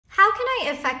I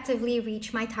effectively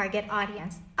reach my target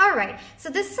audience? All right, so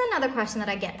this is another question that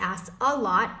I get asked a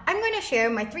lot. I'm going to share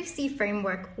my 3C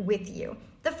framework with you.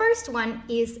 The first one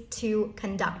is to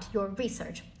conduct your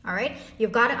research. All right,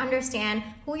 you've got to understand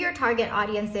who your target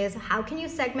audience is. How can you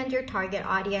segment your target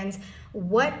audience?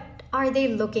 What are they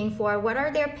looking for? What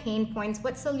are their pain points?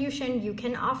 What solution you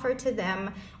can offer to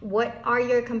them? What are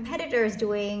your competitors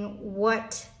doing?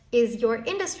 What is your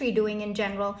industry doing in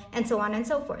general? And so on and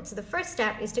so forth. So the first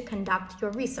step is to conduct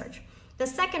your research. The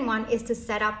second one is to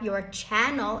set up your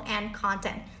channel and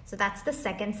content. So that's the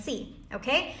second C,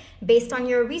 okay? Based on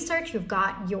your research, you've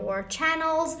got your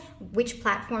channels, which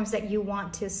platforms that you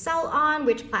want to sell on,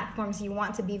 which platforms you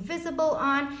want to be visible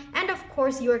on, and of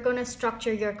course, you're gonna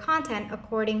structure your content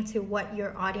according to what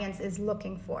your audience is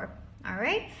looking for. All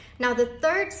right. Now, the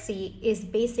third C is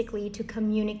basically to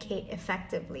communicate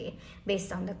effectively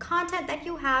based on the content that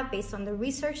you have, based on the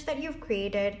research that you've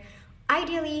created.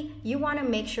 Ideally, you want to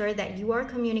make sure that you are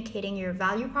communicating your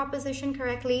value proposition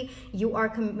correctly. You are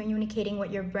communicating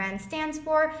what your brand stands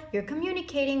for. You're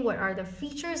communicating what are the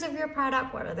features of your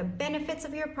product, what are the benefits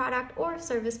of your product or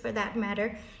service for that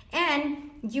matter. And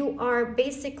you are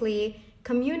basically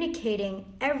communicating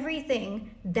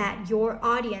everything that your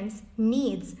audience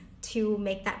needs to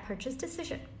make that purchase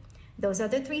decision. Those are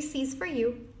the 3 C's for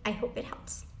you. I hope it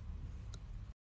helps.